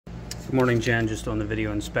Good morning, Jen. Just on the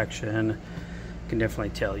video inspection. Can definitely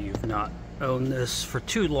tell you've not owned this for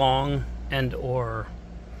too long, and or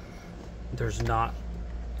there's not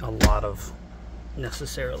a lot of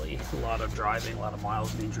driving, a lot of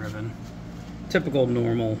miles being driven. Typical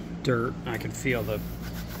normal dirt. I can feel the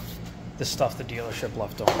stuff the dealership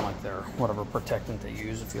left on, like their whatever protectant they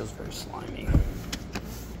use. It feels very slimy.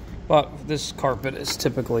 But this carpet is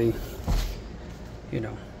typically,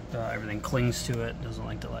 everything clings to it, doesn't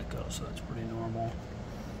like to let go, so that's pretty normal.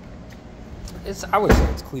 I would say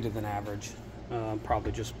it's cleaner than average,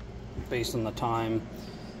 probably just based on the time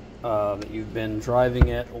that you've been driving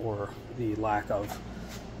it, or the lack of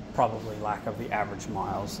the average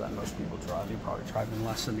miles that most people drive. You're probably driving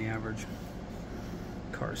less than the average.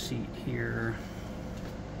 Car seat here,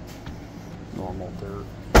 normal dirt.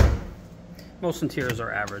 Most interiors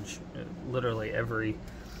are average. Literally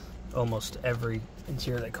almost every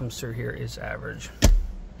interior that comes through here is average.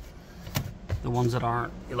 The ones that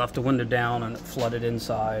aren't, you left a window down and it flooded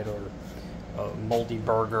inside, or a moldy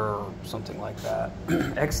burger or something like that.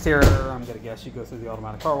 Exterior, I'm gonna guess you go through the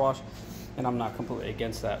automatic car wash, and I'm not completely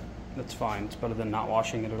against that. That's fine. It's better than not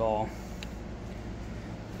washing it at all.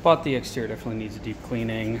 But the exterior definitely needs a deep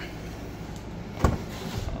cleaning.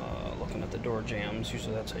 Looking at the door jambs,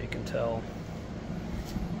 usually that's how you can tell.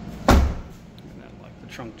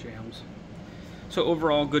 Trunk jams. So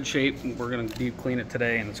overall, good shape. We're going to deep clean it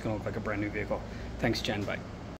today, and it's going to look like a brand new vehicle. Thanks, Jen. Bye.